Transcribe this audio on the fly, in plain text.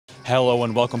Hello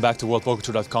and welcome back to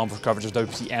WorldPoker.com for coverage of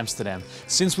WPT Amsterdam.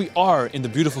 Since we are in the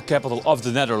beautiful capital of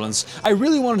the Netherlands, I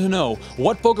really wanted to know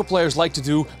what poker players like to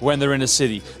do when they're in a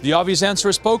city. The obvious answer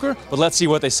is poker, but let's see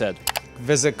what they said.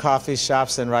 Visit coffee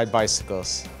shops and ride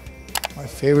bicycles. My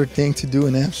favorite thing to do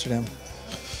in Amsterdam,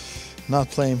 not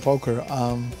playing poker.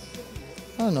 I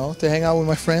don't know, to hang out with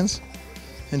my friends,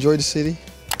 enjoy the city.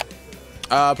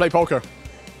 Play poker.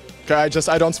 Okay,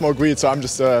 I don't smoke weed, so I'm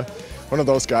just one of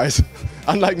those guys.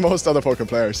 Unlike most other poker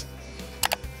players.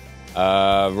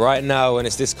 Right now, when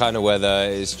it's this kind of weather,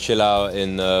 is chill out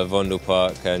in Vondel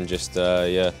Park and just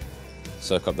yeah,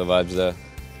 soak up the vibes there.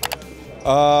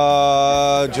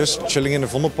 Just chilling in the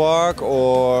Vondel Park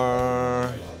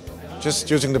or just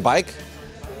using the bike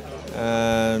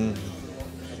and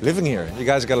living here. You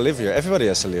guys gotta live here. Everybody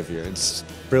has to live here. It's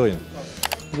brilliant.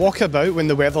 Walk about when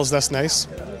the weather's this nice.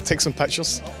 Take some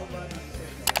pictures.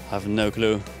 I have no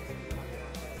clue.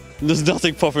 There's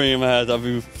nothing popping in my head. I've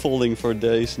been folding for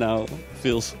days now.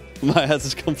 My head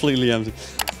is completely empty.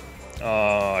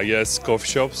 I guess coffee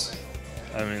shops.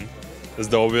 I mean, that's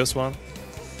the obvious one.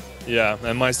 Yeah,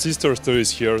 and my sister too is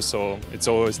here, so it's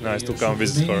always nice to come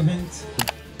visit her.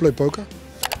 Play poker.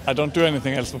 I don't do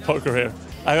anything else but poker here.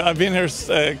 I've been here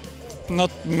not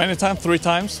many times, 3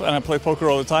 times, and I play poker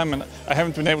all the time, and I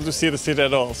haven't been able to see the city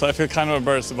at all, so I feel kind of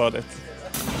embarrassed about it.